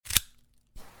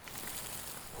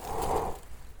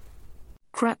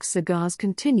Crux cigars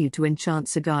continue to enchant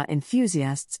cigar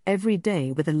enthusiasts every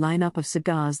day with a lineup of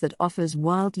cigars that offers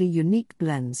wildly unique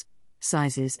blends,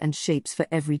 sizes, and shapes for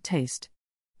every taste.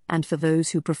 And for those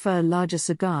who prefer larger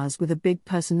cigars with a big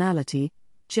personality,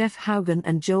 Jeff Haugen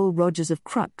and Joel Rogers of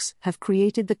Crux have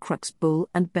created the Crux Bull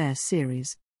and Bear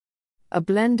series. A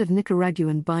blend of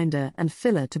Nicaraguan binder and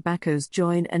filler tobaccos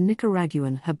join a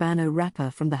Nicaraguan Habano wrapper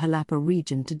from the Jalapa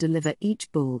region to deliver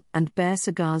each Bull and Bear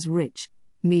cigar's rich,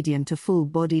 medium to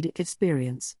full-bodied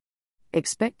experience.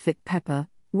 Expect thick pepper,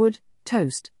 wood,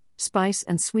 toast, spice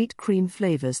and sweet cream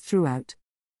flavors throughout.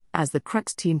 As the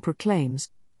Crux team proclaims,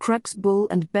 Crux Bull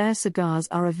and Bear cigars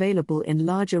are available in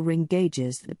larger ring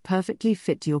gauges that perfectly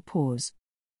fit your pores.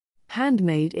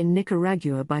 Handmade in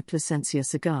Nicaragua by Plasencia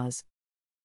Cigars.